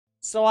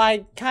So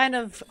I kind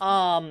of,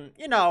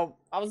 I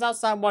was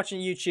outside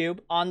watching YouTube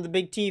on the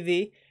big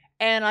TV,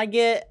 and I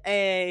get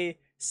a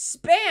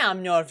spam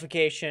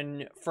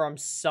notification from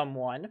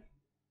someone.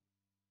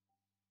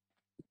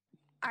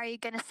 Are you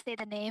gonna say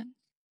the name?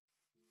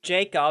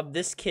 Jacob,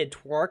 this kid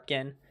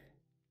twerking.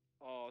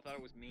 Oh, I thought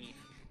it was me.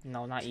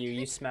 No, not you.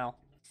 You smell.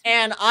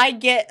 And I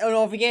get a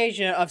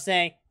notification of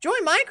saying,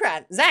 "Join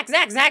Minecraft, Zack,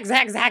 Zack, Zack,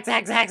 Zack, Zack,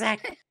 Zack, Zack,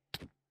 Zack."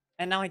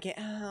 And now I get,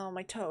 oh,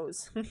 my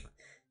toes.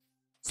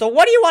 So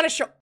what do you want to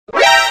show?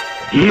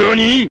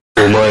 NANI?!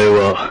 お前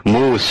は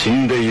もう死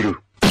んでいる。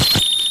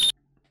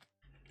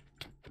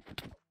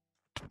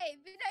 Hey,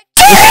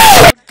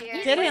 oh,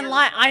 dear. Get in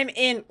line.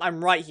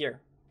 I'm right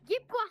here.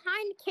 Get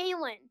behind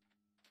Kaylin.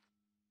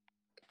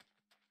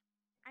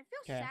 I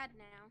feel Okay. sad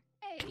now.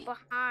 Hey,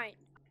 Behind.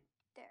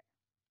 there.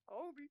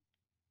 Obi.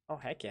 Oh,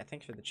 heck yeah.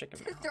 Thanks for the chicken.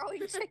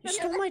 Throwing chicken. You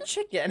stole my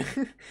chicken.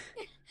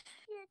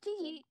 Here,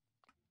 tea.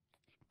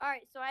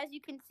 Alright, so as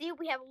you can see,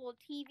 we have a little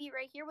TV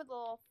right here with a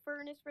little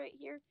furnace right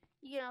here.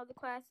 You know, the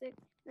classic.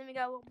 Then we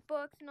got little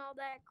books and all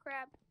that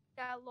crap.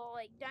 Got a little,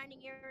 like,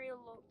 dining area.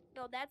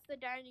 No, that's the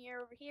dining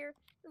area over here.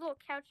 A little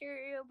couch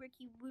area where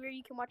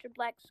you can watch a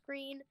black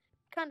screen.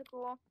 Kind of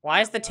cool. Why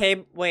is Not the really.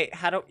 table? Wait,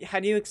 how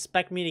do you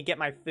expect me to get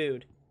my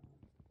food?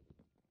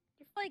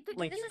 Like,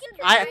 Like, this isn't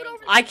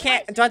I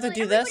can't. Do I have to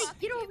do this? Everybody,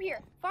 get over here.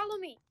 Follow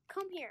me.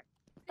 Come here.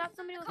 Thought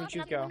somebody was Where'd looking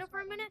you out the go? window for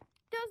a minute.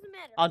 Doesn't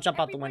matter. I'll jump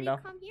out the Everybody window.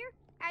 Come here.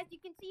 As you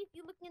can see, if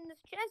you look in this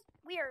chest,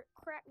 we are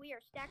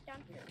stacked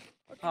down here.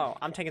 Okay. Oh,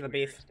 I'm taking the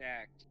beef.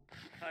 Stacked. I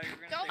thought you were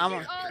gonna Don't say I'm we a-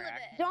 were take all of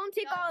cracked. it. Don't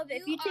take No, all of it.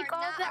 If you you take are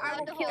all of it, not I will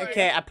allowed to kill hold you.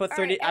 Okay, I put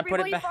 30. Alright, I put it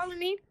everybody back. follow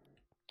me.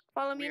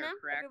 Follow me We are now.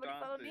 cracked Everybody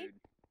on follow me. food.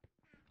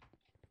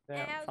 Yeah,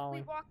 As we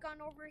following. walk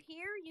on over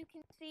here, you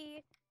can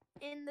see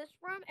in this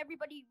room,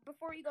 everybody,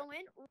 before you go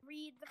in,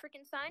 read the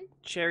freaking sign.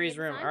 Cherry's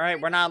room. Sign? All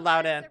right, we're not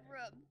allowed in.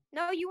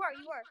 No, you are.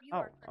 You Oh,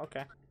 are.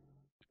 okay.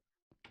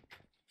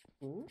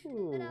 Ooh.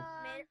 Made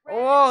it red,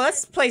 Oh, it this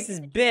says place Cherry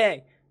is the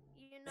big.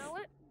 You know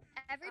it?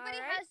 Everybody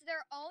Alright. has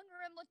their own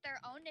room with their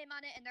own name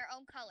on it and their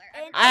own color.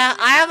 And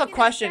Everybody- I have a Look at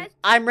question. this.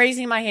 I'm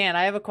raising my hand.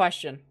 I have a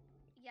question.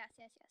 Yes,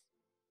 yes, yes.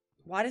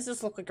 Why does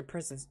this look like a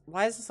prison?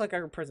 Why does this look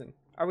like a prison?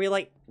 Are we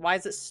like? Why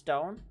is it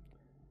stone?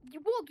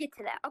 We'll get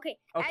to that. Okay.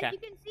 Okay. As you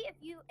can see, if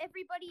you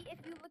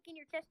look in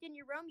your chest in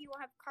your room, you will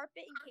have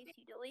carpet in case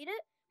you delete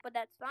it. But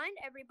that's fine.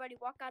 Everybody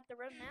walk out the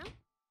room now.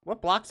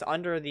 What block's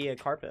under the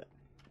carpet?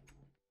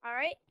 All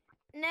right.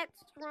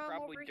 Next room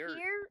probably over dirt.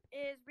 here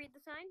is read the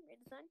sign. Read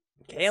the sign.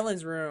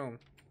 Kaylin's room.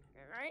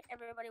 All right.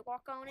 Everybody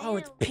walk on in. Oh,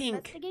 it's and pink.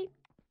 investigate.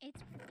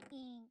 It's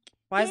pink.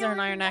 Why is there an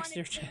Kaylin iron axe in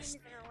your wanted chest?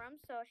 paintings in her room,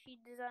 so she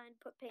designed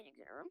put paintings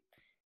in her room.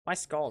 My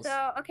skulls.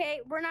 So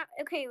okay, we're not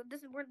okay.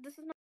 This is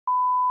not.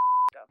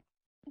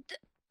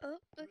 Oh,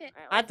 okay.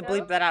 All right, I have to let's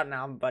go. bleep that out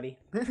now, buddy.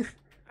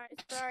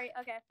 Alright, sorry.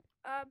 Okay.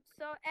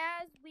 So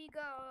as we go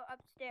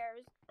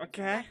upstairs, to the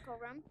Okay. medical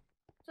room.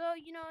 So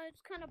you know it's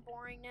kind of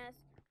boringness,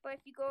 but if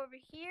you go over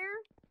here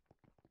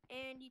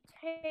and you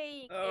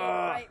take it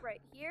Ugh.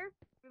 right here,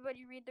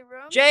 everybody read the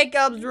room.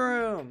 Jacob's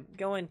room.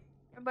 Go in.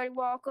 Everybody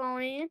walk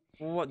on in.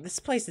 Whoa, this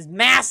place is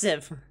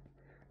massive.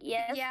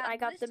 Yes, Yeah, I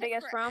got this the took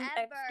biggest room.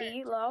 forever.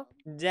 XD low.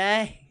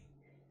 Dang.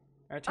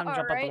 Alright, time to jump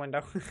out the Alright.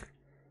 window.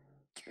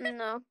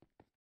 No.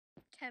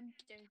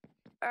 Tempting.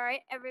 All right,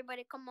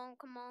 everybody, come on.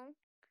 Come on,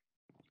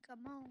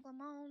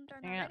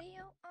 turn the Yeah.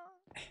 radio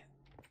on.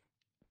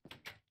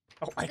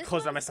 Oh, I This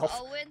closed on was myself.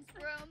 Owen's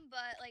room,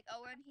 but like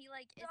Owen, he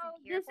like isn't So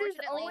here. this is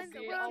Fortunately, Owen's so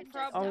room. we I'll can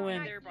probably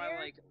Owen. be there by Here.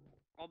 like.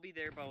 I'll be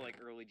there by like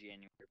early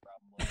January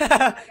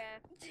probably.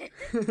 Okay.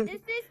 This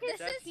is his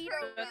This is keto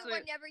for that's you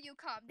it. whenever you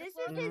come. This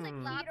This is is his like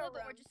Mm. lava, keto but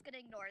we're room. just gonna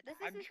ignore this.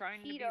 This I'm is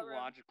trying to be keto room.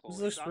 logical. This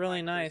It's looks on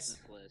really my nice.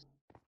 Christmas list.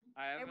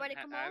 I haven't, Everybody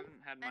come I on.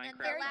 haven't had And then Minecraft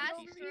the on last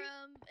PC.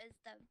 room is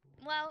the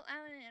well, I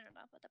don't know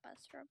about the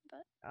best room,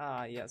 but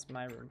Ah, yes,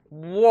 my room.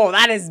 Whoa,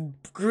 that is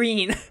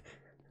green.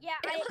 Yeah,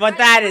 But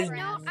that is-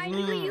 I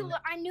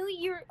knew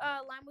your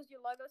line was your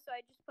logo, so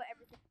I just put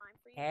everything line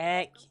for you.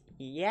 Heck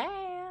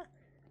yeah.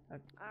 All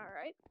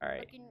right.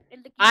 Alright. Looking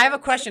I have a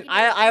good, question. looking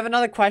good. I have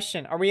another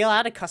question. Are we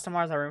allowed to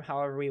customize our room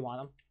however we want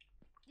them?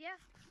 yeah.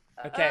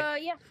 Okay.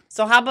 Yeah.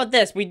 So how about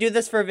this? We do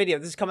this for a video.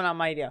 This is coming out of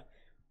my idea.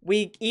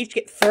 We each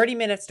get 30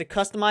 minutes to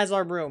customize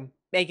our room,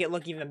 make it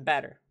look even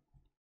better.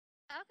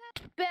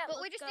 Okay. Bet, But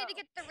we let's just need to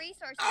go. get the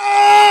resources.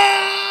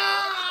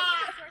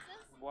 Ah!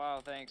 Resources?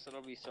 Wow, thanks.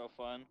 That'll be so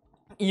fun.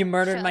 You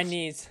murdered my Shush.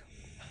 knees.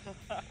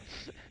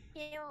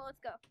 Yeah, well, let's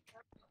go.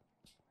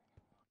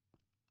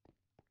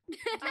 Do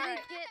we Alright.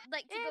 get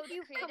like to If go to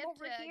you come creative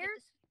over to get here,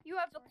 this? You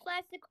have the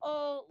classic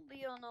old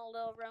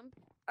Leonardo room.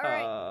 All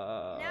right.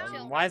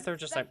 Now, Why is there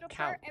just a special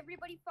couch? part,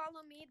 everybody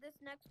follow me. This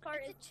next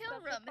part It's is a chill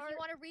special room if part. you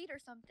want to read or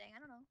something. I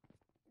don't know.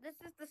 This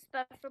is the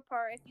special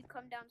part. If you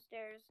come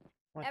downstairs,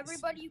 What's-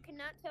 everybody, you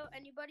cannot tell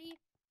anybody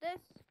this.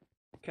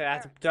 Okay,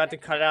 do I have to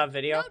cut out a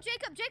video? No,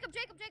 Jacob.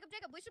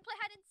 We should play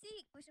hide and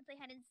seek. We should play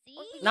hide and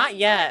seek. Not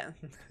yet.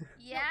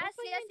 Yes,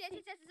 play yes, hide yes, and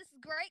yes, yes. This is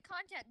great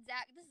content,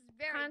 Zach. This is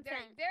very,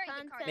 Content, very, very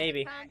content, good content.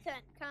 Maybe.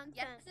 Content.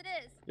 Yes, it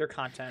is. Your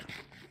content.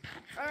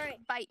 All right.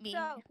 Bite me.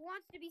 So, who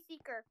wants to be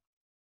seeker?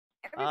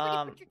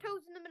 Everybody put your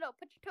toes in the middle.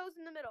 Put your toes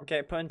in the middle.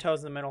 Okay, putting toes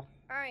in the middle.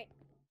 Alright.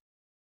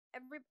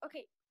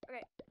 Okay.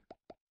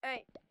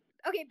 Alright.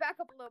 Okay, back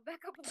up a little.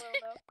 Back up a little,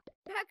 though.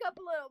 Back up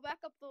a little. Back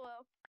up a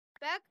little.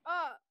 Back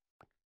up.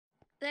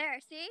 There,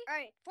 see?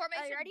 Alright.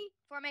 Formation. Are you ready?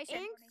 Formation.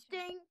 Ink,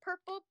 sting,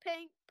 purple,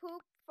 pink,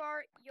 poop,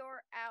 fart, you're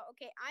out.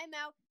 Okay, I'm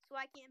out, so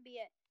I can't be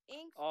it.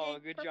 Ink, Oh,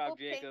 sting, good purple, job,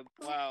 pink, Jacob.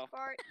 poop, Wow.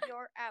 fart,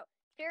 you're out.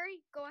 Cherry,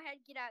 go ahead,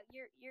 get out.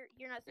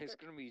 You're not It's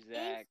seeker. gonna be Ink,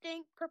 Zack.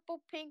 sting,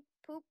 purple, pink,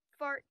 poop,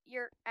 fart,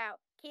 you're out.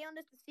 Kaylin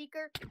is the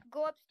seeker.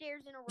 Go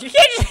upstairs in a row. You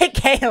can't just hit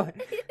Kaylin.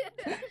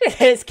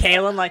 It's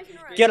Kaylin, like,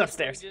 get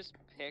upstairs. We just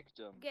picked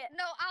him. Get.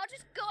 No, I'll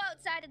just go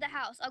outside of the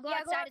house. I'll go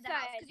Yeah, go outside of the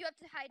house outside. because you have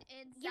to hide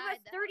inside. Give us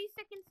the 30 house.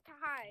 seconds to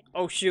hide.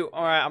 Oh shoot!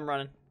 All right, I'm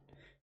running.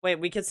 Wait,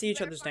 we can see each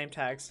Better other's find name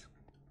tags.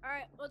 All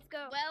right, let's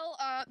go. Well,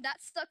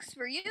 that sucks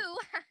for you.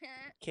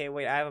 Okay,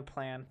 wait, I have a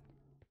plan.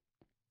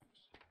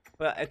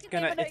 But it's Okay,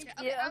 gonna, but it's,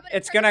 okay, I'm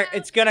it's turn gonna, around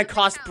it's gonna and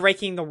cost count.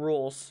 breaking the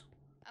rules.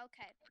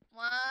 Okay.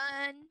 1,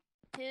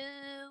 2,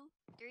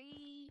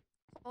 3,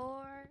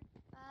 4,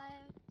 5,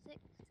 6,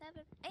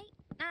 7, 8,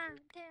 9,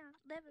 10,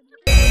 11.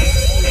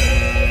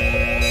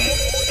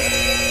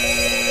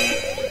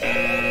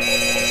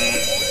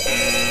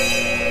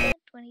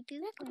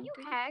 22, Zack, are you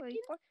 23, hacking?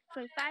 24,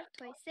 25,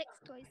 26,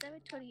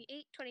 27,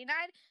 28, 29,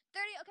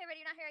 30. Okay,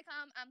 ready now. Here I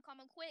come. I'm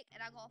coming quick, and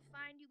I'm gonna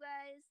find you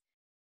guys.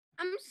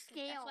 I'm 'Cause That's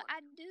scared. what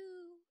I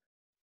do.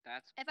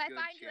 That's If I good,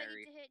 find you, I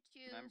Cherry. need to hit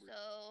you. Remember.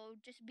 So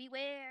just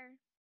beware.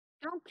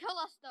 Don't kill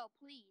us though,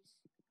 please.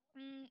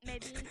 Maybe,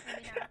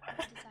 maybe not. I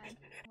have to decide.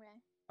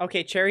 Okay.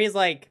 Okay, Cherry is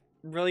like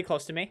really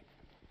close to me.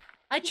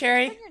 Hi, Did you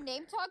Cherry. turn your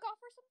name tag off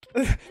or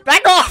something?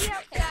 Back off! Be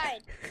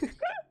outside.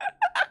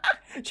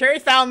 Cherry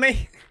found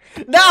me.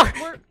 No!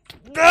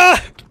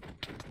 Ah!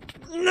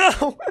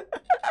 No!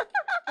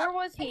 Where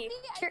was I he? see,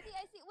 I see, I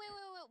see.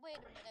 Wait a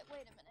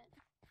minute.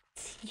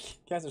 You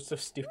guys are so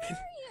stupid. Where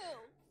are you?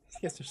 You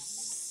guys are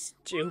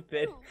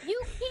stupid. You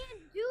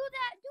can't do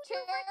that. Dude, you're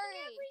wrecking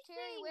Cherry,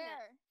 everything.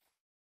 where?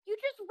 You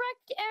just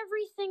wrecked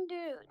everything,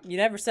 dude. You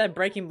never said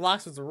breaking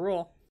blocks was a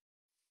rule.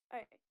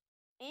 Alright.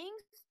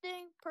 Ink,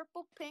 sting,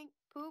 purple, pink,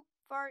 poop,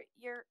 fart,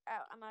 you're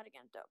out. I'm out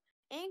again, though.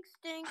 Ink,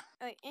 sting,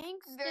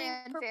 ink, Very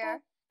sting, unfair.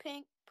 purple,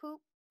 pink,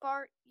 poop,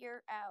 fart,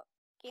 you're out.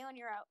 Kaylin,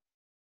 you're out.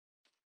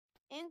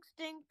 Ink,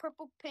 sting,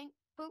 purple, pink,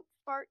 poop,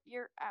 fart,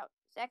 you're out.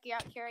 Zack, you're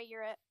out. Cherry,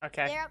 you're it.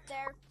 Okay. They're up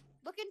there.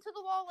 Look into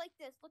the wall like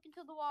this. Look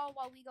into the wall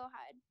while we go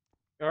hide.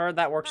 Or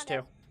that works Come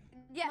on, too.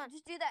 Yeah, Come on.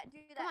 just do that. Do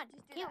that. Come on,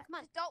 Just do Caleb, that. come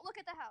on. Just don't look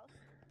at the house.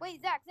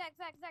 Wait, Zack, come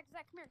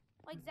here.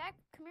 Like, Zack,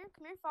 come here,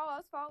 follow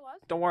us.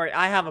 Don't worry,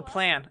 I have a Follow us.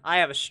 plan. I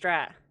have a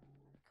strat.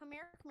 Come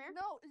here.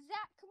 No,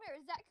 Zack, come here.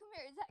 Zack, come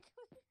here.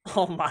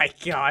 Oh my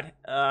god.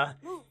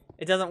 Move.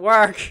 It doesn't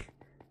work. It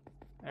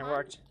Come on,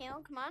 worked.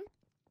 Caleb, come on.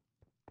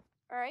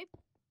 Alright.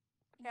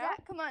 Yeah.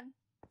 Zack, come on.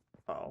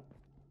 Oh.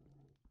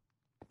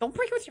 Don't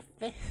break it with your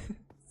face.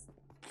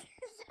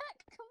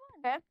 Zack, come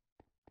on.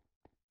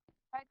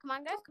 Alright, come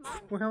on, guys, come on.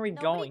 Where are we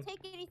Nobody going?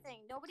 take anything.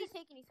 Nobody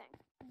take anything.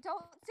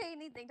 Don't say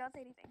anything. Don't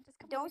say anything. Just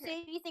come Don't over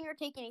here. say anything or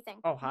take anything.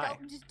 Oh, hi.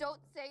 Don't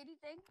say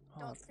anything. Oh.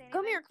 Don't say anything.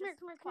 Come here. Just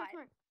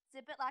quiet.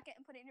 Zip it, lock it,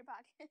 and put it in your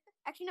pocket.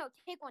 Actually, no,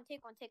 take one. Take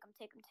them.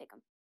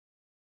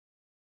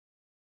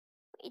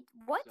 Wait,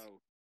 what? So,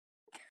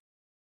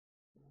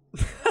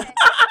 Okay.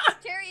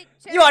 Cherry,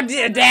 You are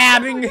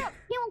dabbing. Caleb,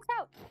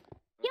 crouch.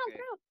 Caleb, okay.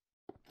 crouch.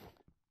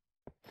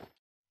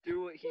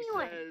 Do what he What do you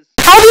want? says.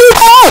 How do you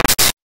crouch?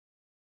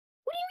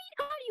 What do you mean,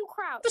 how do you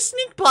crouch? The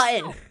sneak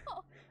button.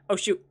 Oh. Oh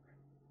shoot.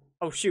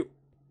 Oh shoot.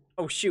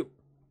 Oh shoot.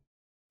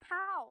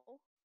 How?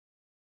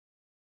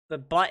 The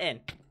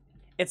button.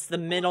 It's the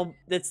middle.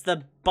 It's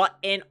the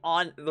button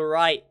on the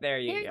right. There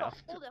Here you go.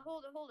 Hold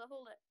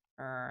it.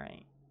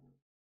 Alright.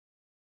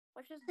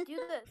 Let's just do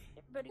this.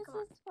 Everybody, This come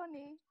on. is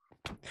funny.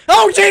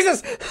 Oh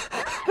Jesus!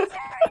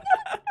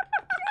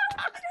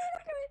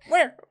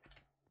 Where?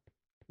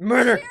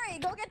 Murder! Cherry,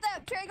 go get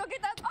them. Cherry, go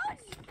get them. Oh.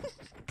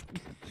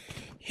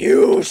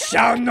 You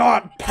shall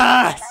not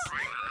pass!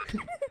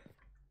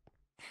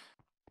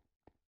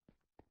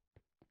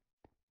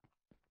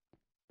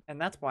 And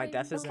that's why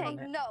death is Okay,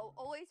 imminent. no.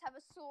 Always have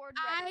a sword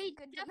ready.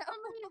 Good to know.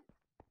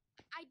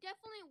 I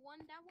definitely won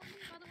that one,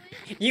 by the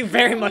way. You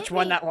very Hit much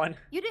won me. that one.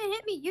 You didn't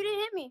hit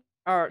me.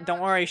 Or don't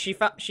worry, he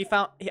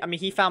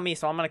found me,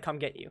 so I'm gonna come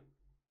get you.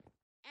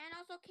 And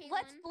also Caitlin.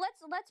 Let's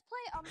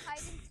play hide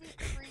and seek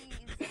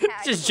freeze.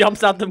 tag Just for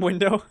jumps out me. the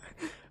window.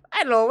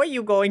 I don't know where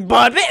you going,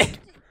 bud. Scares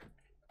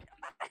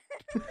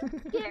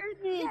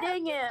me, Yeah,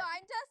 dang you it.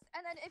 find us,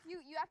 and then if you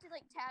have to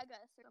like tag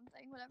us or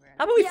something, whatever.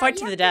 How about we Yeah, fight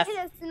you to the have death? hit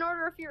us in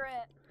order if you're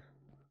it.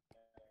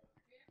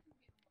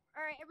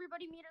 Alright,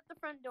 everybody meet at the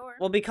front door.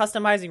 We'll be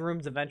customizing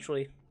rooms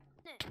eventually.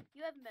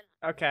 You haven't been.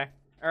 Okay.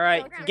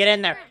 Alright, Okay. get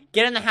in there.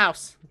 Get in the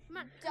house. Come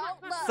on,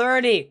 Don't look.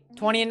 30,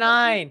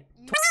 29.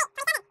 You-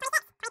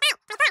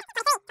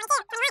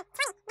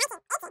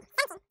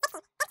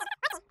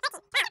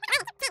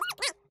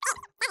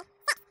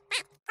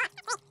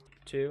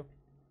 2,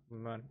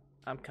 1.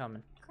 I'm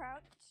coming.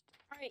 Crouched.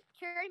 Alright,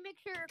 Cherry, make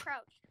sure you're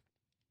crouched.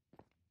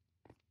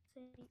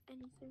 Say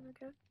anything,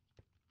 okay?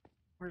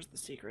 Where's the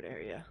secret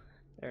area?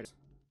 There it is.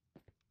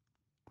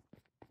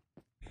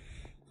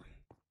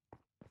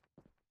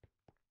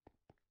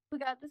 We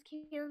got this,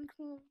 Keelan.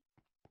 Come on.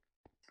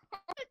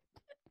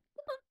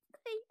 Don't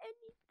say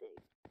anything.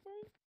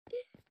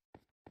 Okay?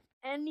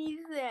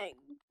 Anything.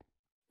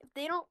 If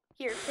they don't,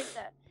 here, take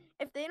that.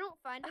 If they don't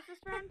find us this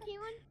round,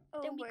 Keelan,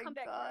 Oh then we my come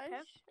back gosh. here,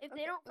 okay? If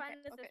they don't find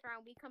us this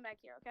round, we come back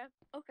here, okay?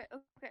 Okay.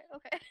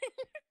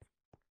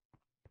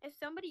 If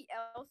somebody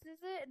else is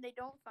it and they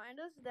don't find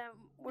us, then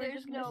we're There's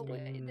just gonna no stay.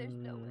 way. There's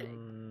no way.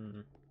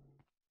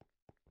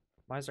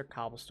 Why is there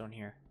cobblestone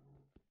here?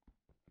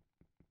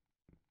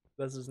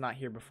 This was not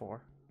here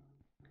before.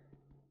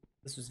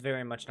 This was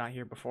very much not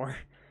here before.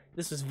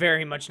 This was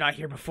very much not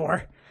here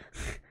before.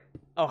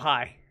 Oh,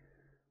 hi.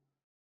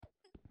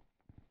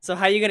 So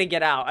how you gonna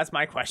get out? That's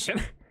my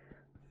question.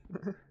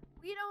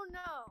 We don't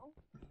know.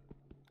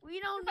 We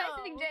don't know.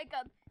 Sacrificing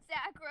Jacob.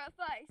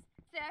 Sacrifice.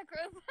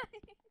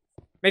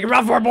 Make a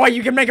run for it, boy.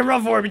 You can make a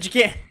run for it, but you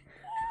can't.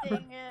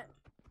 Dang it.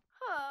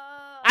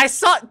 I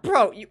saw,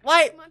 bro.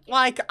 Why? Come on, kid.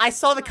 Like I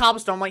saw the Come on.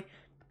 cobblestone. I'm like,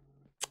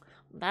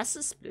 that's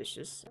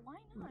suspicious. Why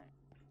not?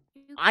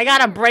 You I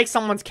gotta can't. break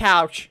someone's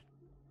couch.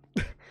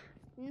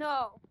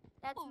 No,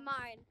 that's Oh.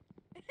 mine.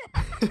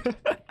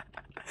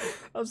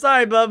 I'm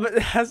sorry, bub, but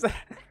that's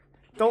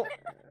don't.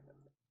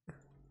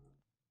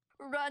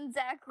 Run,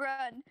 Zach,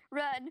 run.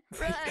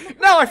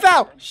 No, I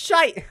fell.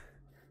 Shite.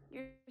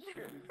 You're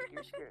screwed.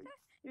 You're screwed.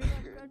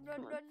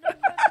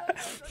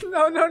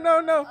 Run.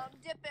 No. I'm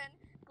dipping.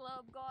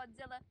 Globe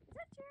Godzilla. Is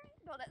that Jerry?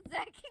 No, that's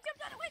Zach. He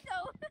jumped out a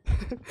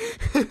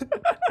window.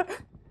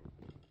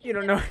 You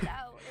don't know. He jumped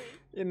out,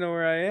 eh? You know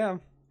where I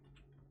am.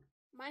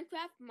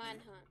 Minecraft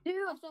Manhunt.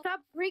 Dude,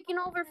 stop breaking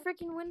over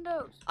freaking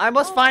windows. I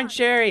must Hold find on.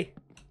 Cherry.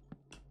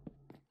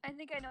 I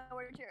think I know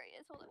where Jerry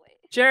is. Hold on, wait.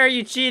 Cherry,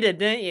 you cheated,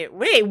 didn't you?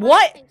 Wait,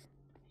 what? Guys,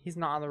 He's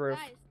not on the roof.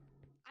 guys,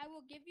 I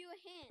will give you a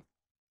hint.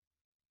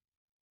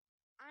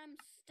 I'm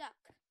stuck.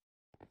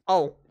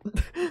 Oh.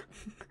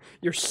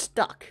 You're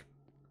stuck.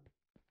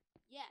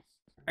 Yes.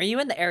 Are you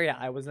in the area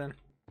I was in?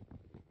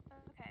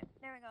 Okay,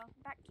 there we go.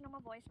 Back to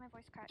normal voice. My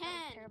voice cracked. 10.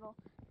 That was terrible.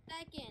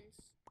 Seconds.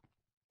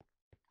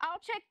 I'll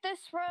check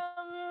this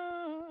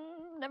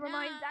room. Never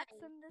mind, 9,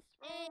 Zach's in this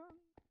 8, room.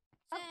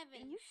 7,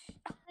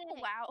 Oh,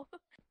 6, wow.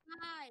 5,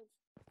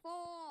 4,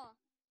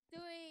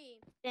 3.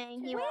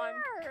 Dang, he won.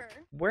 Where?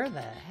 Where the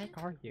heck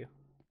are you?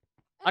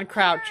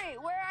 Uncrouch. Jerry,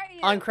 where are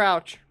you?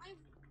 Uncrouch.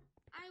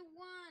 I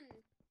won.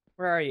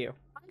 Where are you?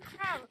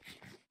 Uncrouch.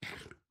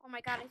 Oh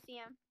my god, I see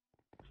him.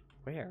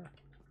 Where?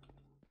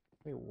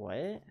 Wait,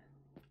 what?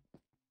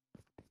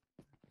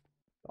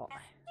 Oh.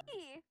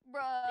 Hey, bruh,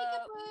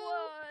 Peekaboo.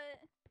 what?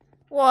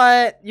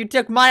 What? You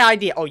took my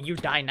idea. Oh, you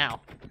die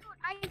now.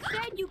 I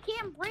said you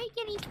can't break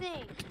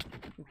anything.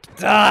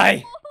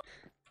 Die.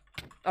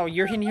 Oh,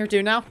 you're in here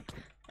too now.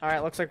 All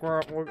right, looks like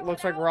we're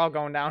all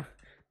going down.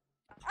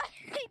 I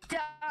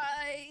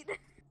died.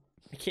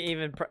 I can't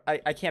even.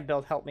 I can't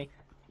build. Help me.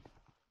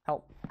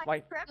 Help. Why?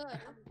 Good,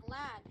 I'm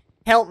glad.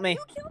 Help me. You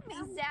killed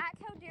me, Zach.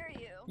 How dare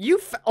you? You.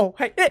 Oh,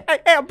 hey,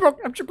 I'm broke.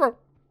 I'm too broke.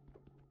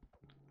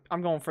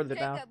 I'm going further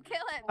down. Jacob, kill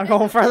him. I'm Jacob,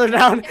 going further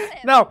down. kill him.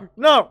 No.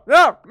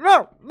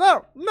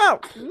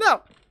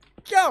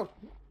 Go. No.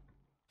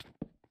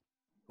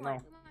 Come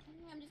on,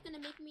 I'm just gonna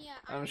make me a.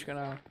 I'm just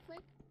gonna. Quick.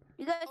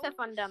 You guys have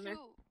fun down there.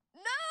 Shoot.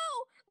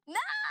 No!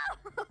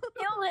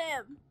 Kill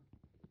him.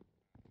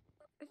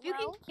 If you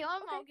can Well, kill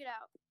him, I'll okay. get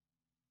out.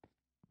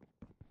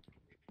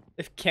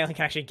 If Kaylin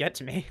can actually get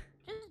to me.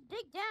 Just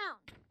dig down.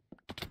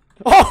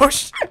 Oh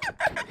shit!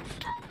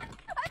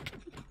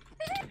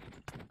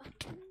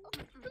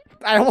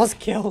 I almost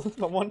killed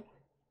someone.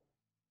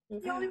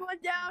 The only one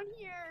down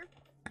here.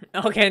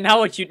 Okay, now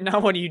what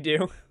do you do?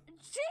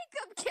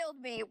 Jacob killed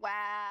me.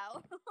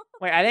 Wow.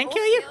 Wait, I didn't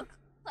kill you? Real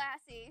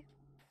classy.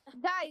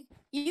 Guys,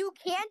 you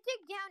can't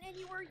dig down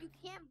anywhere. You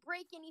can't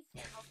break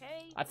anything,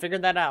 okay? I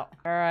figured that out.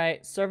 All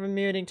right, server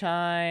muting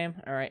time.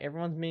 All right,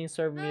 everyone's being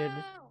server muted.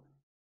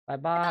 Bye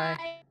bye.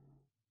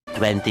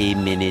 20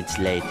 minutes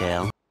later.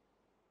 All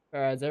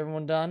right, is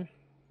everyone done?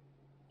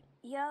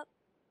 Yep.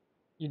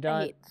 You I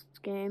done? hate this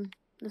game.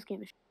 This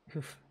game is.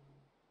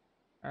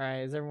 All right,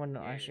 is everyone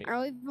actually? I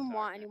don't even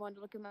want anyone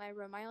to look at my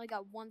room. I only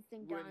got one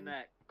thing When done.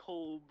 that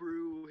cold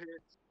brew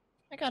hits.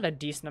 I got a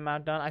decent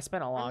amount done. I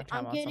spent a long time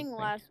I'm on getting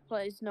something. last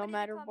place no Everybody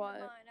matter come to what.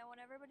 mine. I want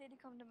everybody to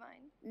come to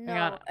mine. No,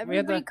 on, we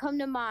have everybody to- come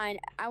to mine.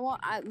 I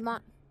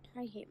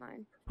hate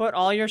mine. Put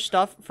all your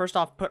stuff. First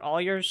off, put all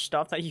your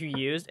stuff that you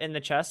used in the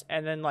chest,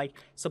 and then like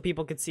so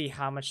people could see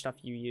how much stuff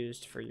you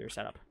used for your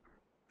setup.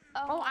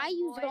 Oh, I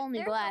used boy, only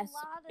there's glass. A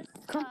lot of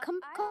Come stuff.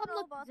 I don't know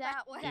look, about Zach.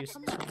 that one. Zach, Use-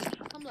 come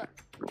look. Come look.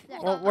 Zach.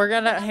 Hold Well, on, we're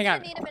gonna I'm hang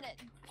on. Need a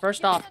minute.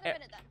 First Give me off, another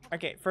minute then. Hold on.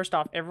 okay. First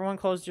off, everyone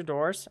close your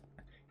doors.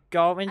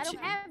 Go I into. don't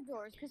have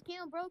doors because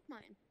Kaylin broke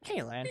mine.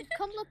 Kaylin, Just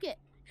come look at.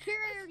 Sure,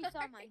 I already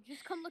saw mine.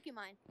 Just come look at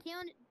mine.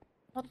 Kaylin,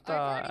 what I've the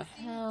already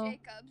seen hell?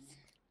 Jacob's.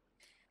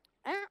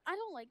 I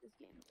don't like this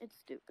game. It's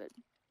stupid.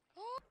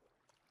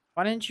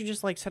 Why didn't you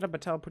just like set up a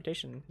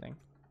teleportation thing?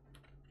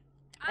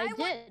 I would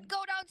did.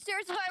 go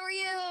downstairs if I were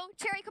you.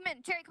 Cherry, come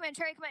in. Cherry, come in.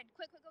 Cherry, come in.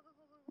 Quick, quick, go, go,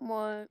 go, go.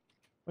 What?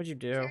 What'd you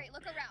do? Cherry,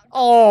 look around.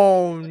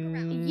 Oh Look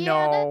around. Yeah,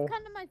 no. that's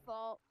kind of my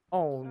fault.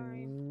 Oh,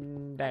 Sorry.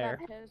 there.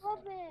 I got pissed.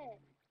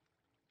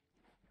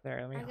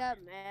 There, let me. I got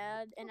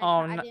mad, and Oh,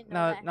 I didn't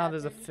know that now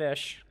there's a happened.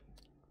 fish.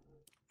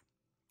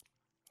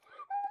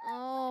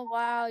 Oh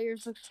wow, you're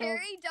so. Cherry,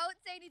 don't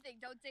say anything.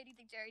 Don't say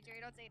anything, Cherry. Cherry,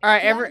 don't say anything. All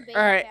right, You have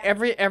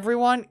a baby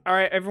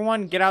cat.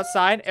 everyone, get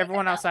outside.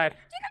 Everyone outside.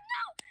 Jacob,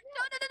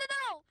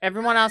 no!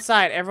 Everyone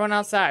outside. Everyone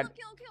outside.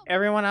 Kill him.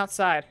 Everyone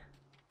outside.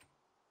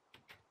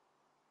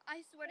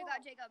 I swear to God,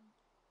 Jacob.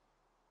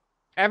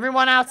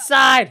 Everyone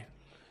outside.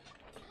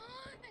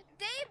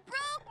 They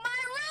broke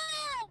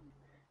my room!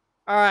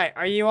 All right,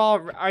 are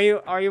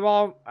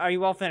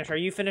you all finished? Are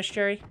you finished,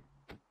 Cherry?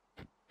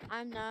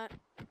 I'm not.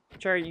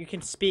 Cherry, you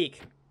can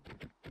speak.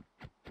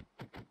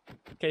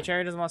 Okay,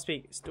 Cherry doesn't want to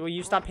speak. Will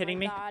you stop hitting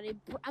me? God,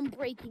 I'm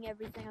breaking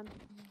everything. I'm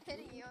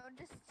Hitting you. I'm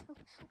just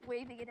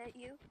waving it at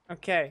you.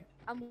 Okay.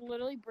 I'm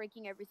literally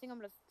breaking everything. I'm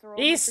gonna throw.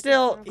 He's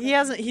still.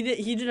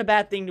 He did a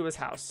bad thing to his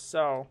house.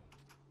 So.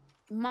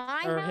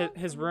 My Or house.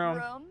 his room.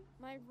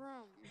 My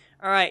room.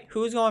 All right,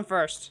 who's going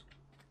first?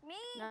 Me.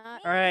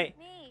 Not- All right.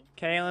 Me.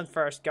 Kaylin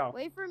first. Go.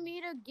 Wait for me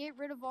to get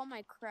rid of all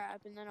my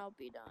crap, and then I'll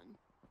be done.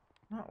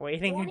 I'm not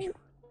waiting. on you.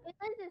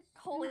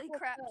 Holy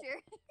crap,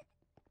 Cherry.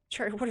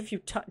 Cherry, what have you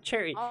done?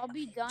 Cherry. I'll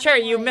be done.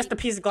 Cherry, in, you like, missed a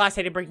piece of glass.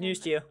 I didn't break news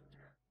to you.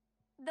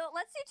 No,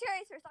 let's see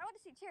Cherry's first. I want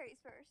to see Cherry's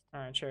first.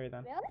 All right, Cherry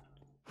then. I want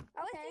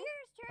to see yours,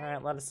 All Cherry.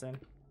 right, let us in.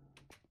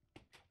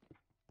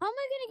 How am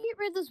I gonna get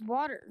rid of this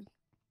water?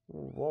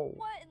 Whoa.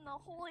 What in the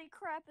holy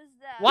crap is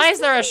that? Why is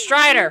there a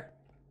Strider?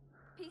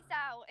 Peace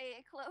out,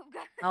 a clove guy.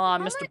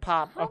 Oh, Mr.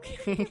 Pop. How am I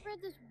gonna Okay. get rid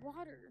of this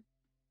water?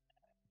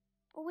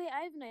 Oh wait,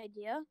 I have an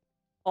idea.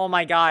 Oh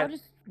my I'll God.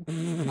 just.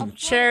 I'll flood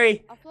Cherry.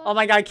 it. I'll flood Oh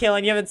my God,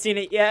 Kaylin, you haven't seen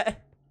it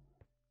yet.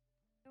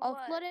 I'll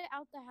What? flood it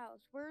out the house.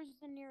 Where's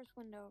the nearest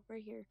window?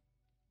 Right here.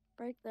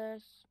 Break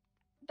this.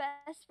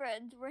 Best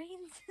friend,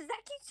 Reigns.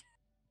 Zacky.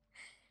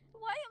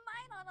 Why am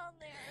I not on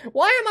there?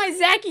 Why am I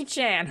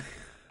Zacky-chan?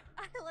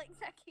 I like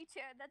Zacky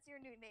Chan. That's your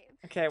new name.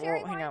 Okay, Cherry,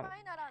 well, hang why on. am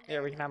I not on Yeah,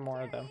 there? we can have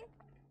more of them. Cherry?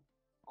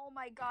 Oh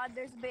my God,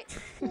 there's a bit.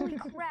 Holy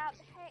crap!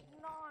 Hang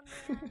on,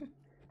 man.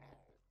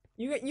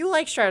 You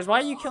like Striders. Why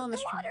are you killing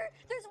this There's Strider? water.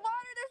 There's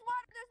water. There's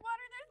water. There's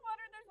water. There's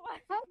water. There's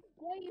water. How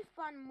dare you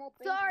spawn more?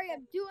 Sorry,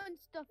 I'm doing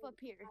stuff up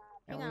here. Yeah,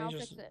 Hang let on, me I'll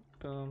just- fix it.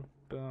 Boom,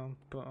 boom,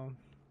 boom.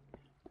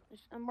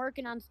 I'm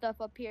working on stuff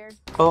up here.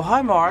 Oh,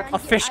 hi, Mark. A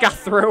fish got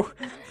through.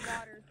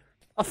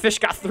 A fish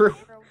got through.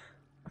 There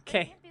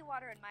Okay. can't be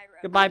water in my room.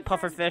 Goodbye, I'm trying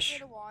to get pufferfish.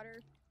 rid of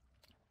water.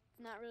 It's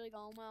not really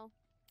going well.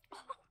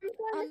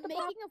 I'm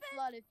making a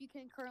flood if you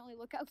can currently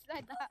look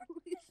outside the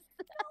house.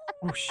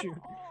 Oh shoot.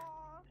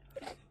 Aw.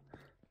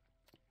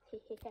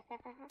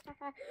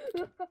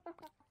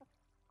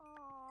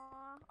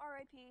 Aw.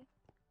 R.I.P.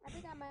 I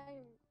think I might.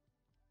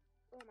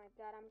 Oh my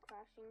God, I'm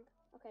crashing.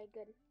 Okay,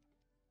 good.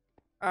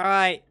 All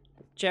right,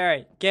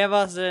 Jerry, give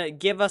us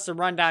a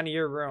rundown of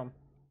your room.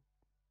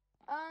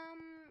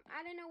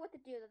 I don't know what to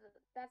do.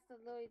 That's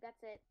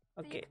it.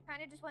 So Okay. you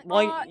kind of just went.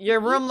 Well, your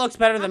room looks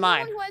better than I'm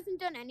mine. the one who hasn't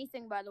done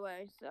anything, by the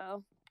way.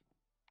 So.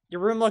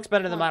 Your room looks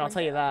better than Oh mine. I'll my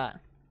tell you God. that.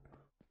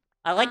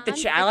 I like the I'm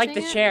chair. I like the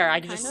fixing it, chair. I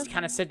can kind just of.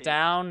 kind of sit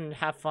down and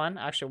have fun.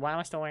 Actually, why am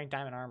I still wearing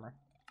diamond armor?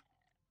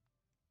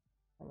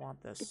 I want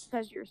It's this.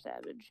 because you're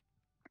savage.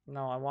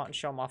 No, I want to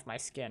show them off my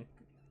skin.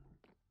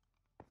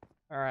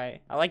 All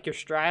right. I like your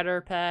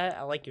Strider pet.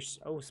 I like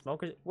your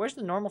smoker. Where's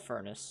the normal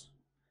furnace?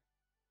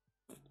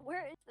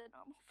 Where is the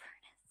normal furnace?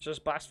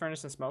 Just blast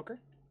furnace and smoker?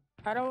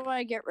 How do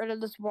I get rid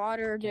of this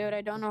water, dude?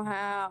 I don't know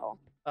how.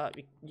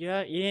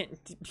 Yeah, you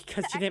didn't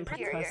because you didn't put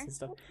Exterior. glass and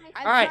stuff.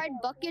 I've All right. tried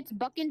buckets.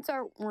 Buckets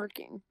aren't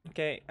working.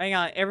 Okay, hang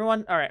on,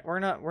 everyone. All right, we're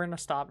gonna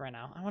stop right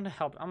now. I want to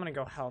help. I'm gonna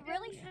go help. I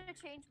really should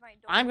have changed my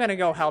door. I'm gonna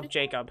go help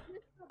Jacob.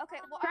 Okay,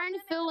 well, trying I'm to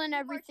gonna fill make in a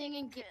few more everything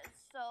and get- changes,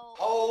 So.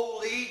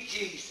 Holy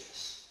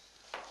Jesus.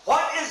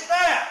 What is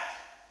that?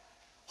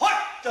 What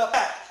the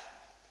heck?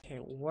 Okay,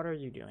 what are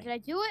you doing? Did I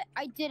do it?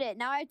 I did it.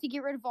 Now I have to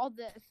get rid of all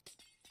this.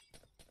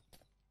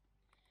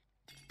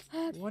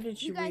 What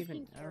did You you guys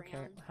even? can carry Okay,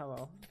 on.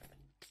 hello.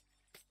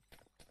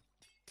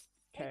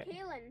 Okay.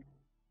 Kaylin.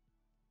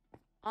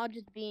 I'll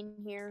just be in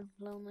here,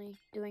 lonely,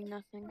 doing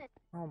nothing.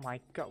 Oh my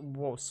God!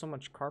 Whoa, so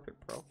much carpet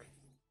broke.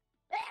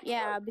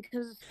 Yeah,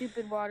 because of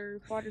stupid water.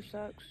 Water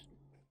sucks.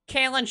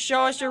 Kaylin,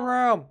 show us your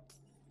room.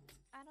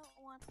 I don't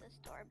want this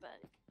door, but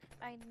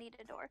I need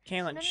a door. Kaylin,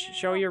 No, no, no,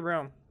 show no. your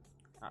room.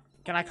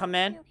 Can I Okay, come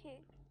in? Okay.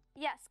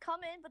 Yes,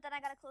 come in, but then I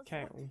gotta close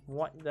Okay, the door.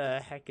 what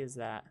the heck is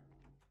that?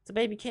 It's a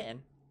baby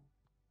kitten.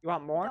 You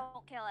want more?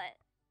 Don't kill it.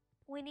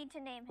 We need to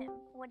name him.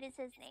 What is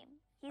his name?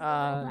 He's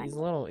a He's a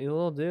little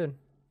dude.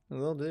 A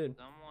little dude.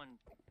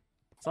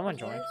 Someone Yes.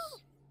 joined.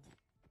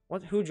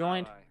 What? Who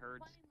joined? I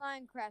heard.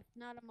 Playing Minecraft,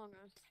 not Among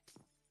Us.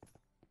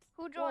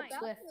 Who joined?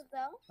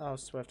 Oh,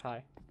 Swift.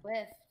 Hi.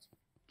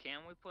 Can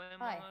we play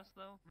Among Us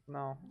though?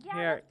 No. Yeah,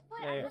 Here. let's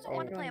play. I yeah, just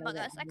want to oh. play Among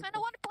Us. I kind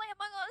of want to play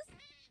Among Us.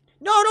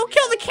 No! Don't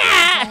kill the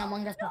cat!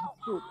 Among Us.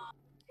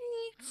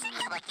 She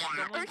killed the cat.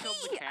 Someone Or killed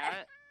he. the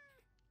cat.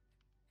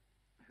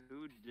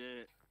 Who did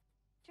it?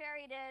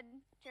 Cherry did.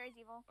 Cherry's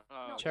evil.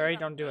 Oh, Cherry, leave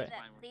don't do leave it.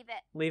 Leave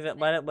it. Leave it.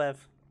 Let it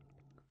live.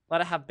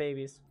 Let it have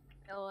babies.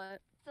 Kill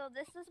it. So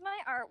this is my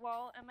art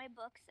wall and my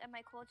books and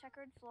my cool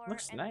checkered floor.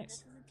 Looks and nice. This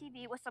is a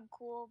TV with some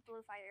cool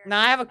blue fire. Now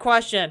I have a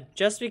question.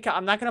 Just because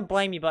I'm not gonna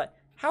blame you, but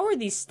how are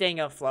these staying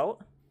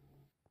afloat?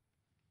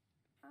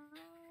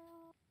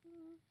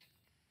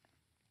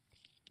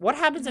 What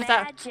happens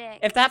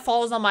if that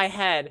falls on my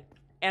head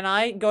and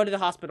I go to the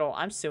hospital?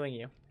 I'm suing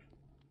you.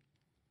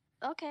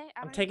 Okay.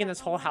 I'm gonna taking get this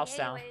no whole money house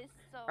down. anyways,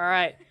 so- All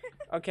right.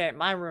 Okay,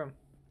 my room.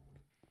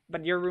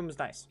 But your room is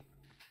nice.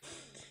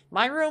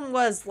 My room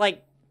was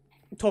like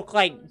took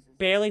like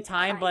barely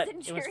time, but Cries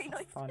and it was cherry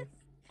noises. fun.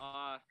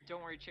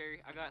 Don't worry,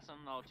 Cherry. I got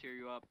something that'll cheer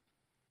you up.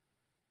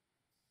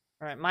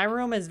 All right, my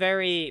room is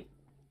very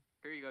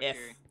Here you go, if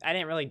Cherry. I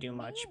didn't really do Me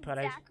much, and but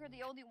Zack are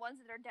the only ones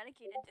that are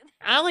dedicated to this.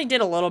 I only did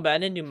a little bit. I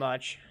didn't do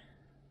much.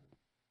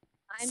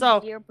 I'm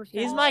So, 0%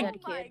 here's my- Oh my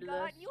dedicated to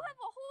god, this. you have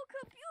a whole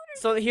computer.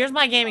 So here's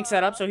my gaming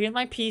setup. So setup. here's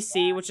my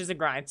PC, which is a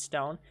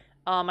grindstone.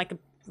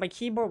 My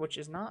keyboard, which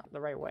is not the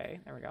right way.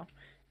 There we go.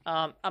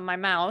 My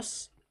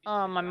mouse.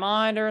 My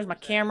monitors, my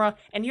camera,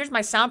 and here's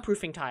my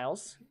soundproofing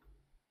tiles.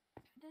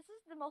 This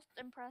is the most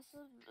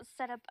impressive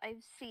setup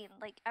I've seen,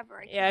 like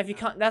ever. Yeah, if you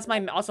come, that's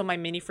also my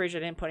mini fridge. I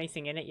didn't put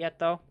anything in it yet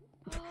though.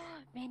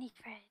 Mini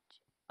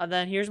fridge. And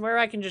then here's where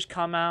I can just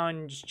come out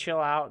and just chill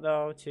out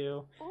though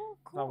too. Oh,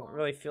 I cool. don't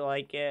really feel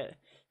like it.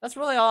 That's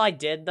really all I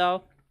did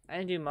though. I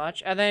didn't do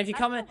much. And then if you I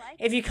come feel in, like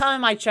if you come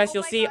in my chest, Oh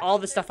you'll my see gosh, all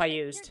the there's stuff I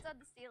pictures used. on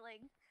the ceiling.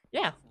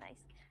 Yeah. That's nice.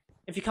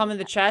 If you come in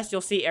the chest,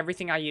 you'll see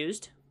everything I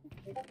used.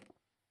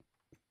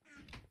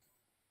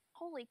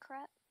 Holy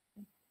crap.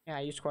 Yeah,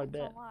 I used quite a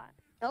That's bit. a lot.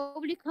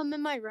 Nobody come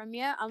in my room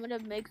yet. I'm gonna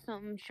make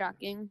something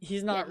shocking.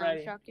 He's not Yeah,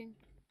 ready. shocking.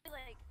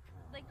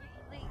 Like,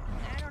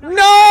 I don't know.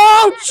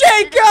 No,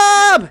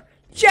 Jacob!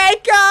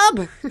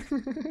 Jacob!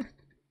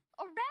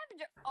 A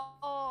Ravager.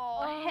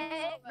 Oh,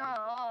 heck no.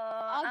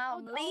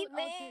 I'm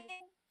leaving.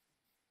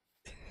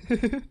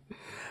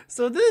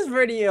 So this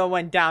video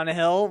went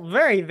downhill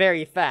very,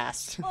 very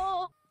fast.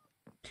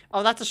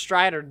 Oh, that's a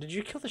Strider. Did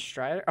you kill the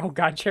Strider? Oh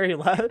god, Cherry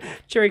left.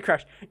 Cherry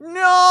crushed.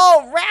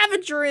 No!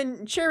 Ravager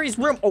in Cherry's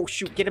room. Oh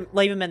shoot, get him.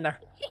 Leave him in there.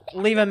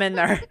 Leave him in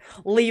there.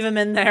 Leave him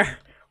in there.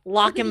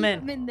 Lock him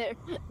I'm in. in there.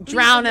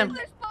 Drown him.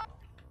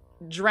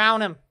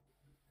 Drown him.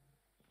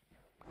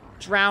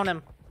 Drown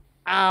him.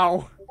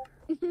 Ow.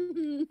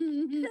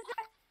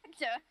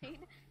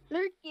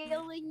 They're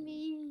killing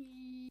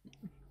me.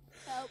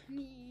 Help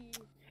me.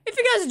 If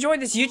you guys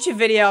enjoyed this YouTube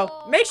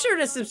video, make sure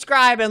to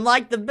subscribe and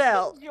like the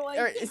bell.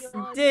 Or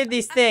did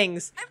these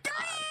things.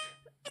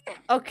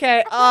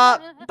 Okay,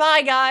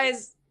 bye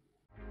guys.